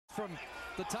From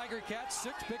the Tiger Cats,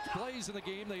 6 big plays in the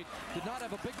game. They did not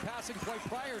have a big passing play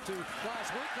prior to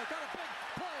last week. They got a big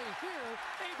play here.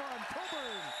 Avon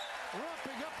Cobourne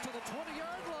romping up to the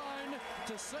 20-yard line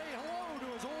to say hello to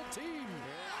his old team.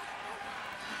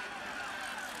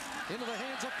 Into the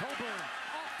hands of Cobourne,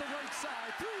 off the right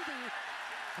side, through the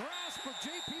grasp of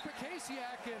J.P.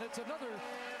 Bacasiak, and it's another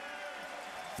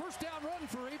first down run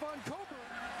for Avon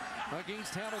Cobourne.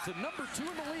 Against Hamilton, number 2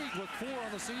 in the league with 4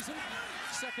 on the season.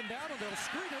 Second down, and they'll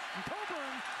screen it. And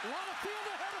Cobourne, a lot of field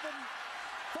ahead of him,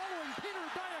 following Peter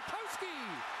Diakowski,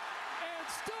 and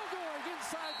still going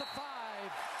inside the 5.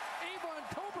 Avon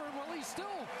Cobourne, well, he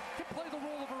still can play the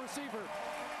role of a receiver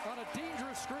on a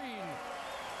dangerous screen.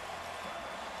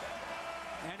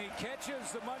 And he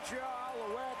catches the Montreal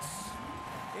Alouettes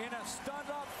in a stunt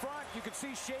up front. You can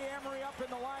see Shea Emery up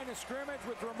in the line of scrimmage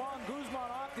with Ramon Guzman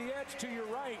off the edge to your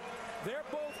right. They're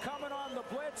both coming on the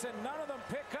blitz, and none of them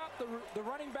pick up the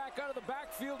running back out of the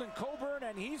backfield in Cobourne,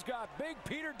 and he's got big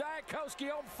Peter Diakowski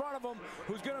out in front of him,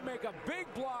 who's going to make a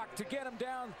big block to get him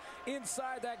down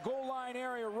inside that goal line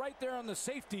area right there on the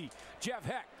safety, Jeff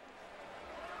Heck.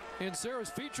 In Sarah's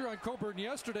feature on Cobourne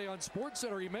yesterday on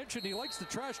SportsCenter, he mentioned he likes the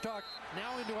trash talk.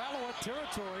 Now into Alouette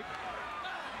territory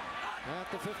at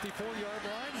the 54-yard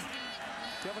line.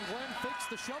 Kevin Glenn fakes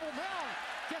the shovel, now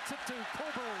gets it to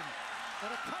Cobourne.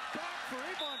 And a cutback for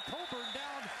Avon Cobourne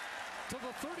down to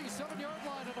the 37-yard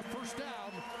line and a first down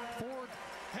for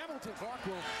Hamilton. Clock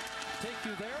will take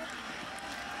you there.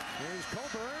 Here's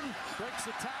Cobourne, breaks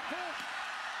the tackle.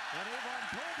 And Avon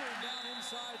Cobourne down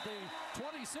inside the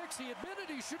 26. He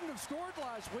admitted he shouldn't have scored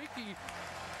last week. He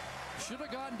should have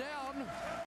gone down.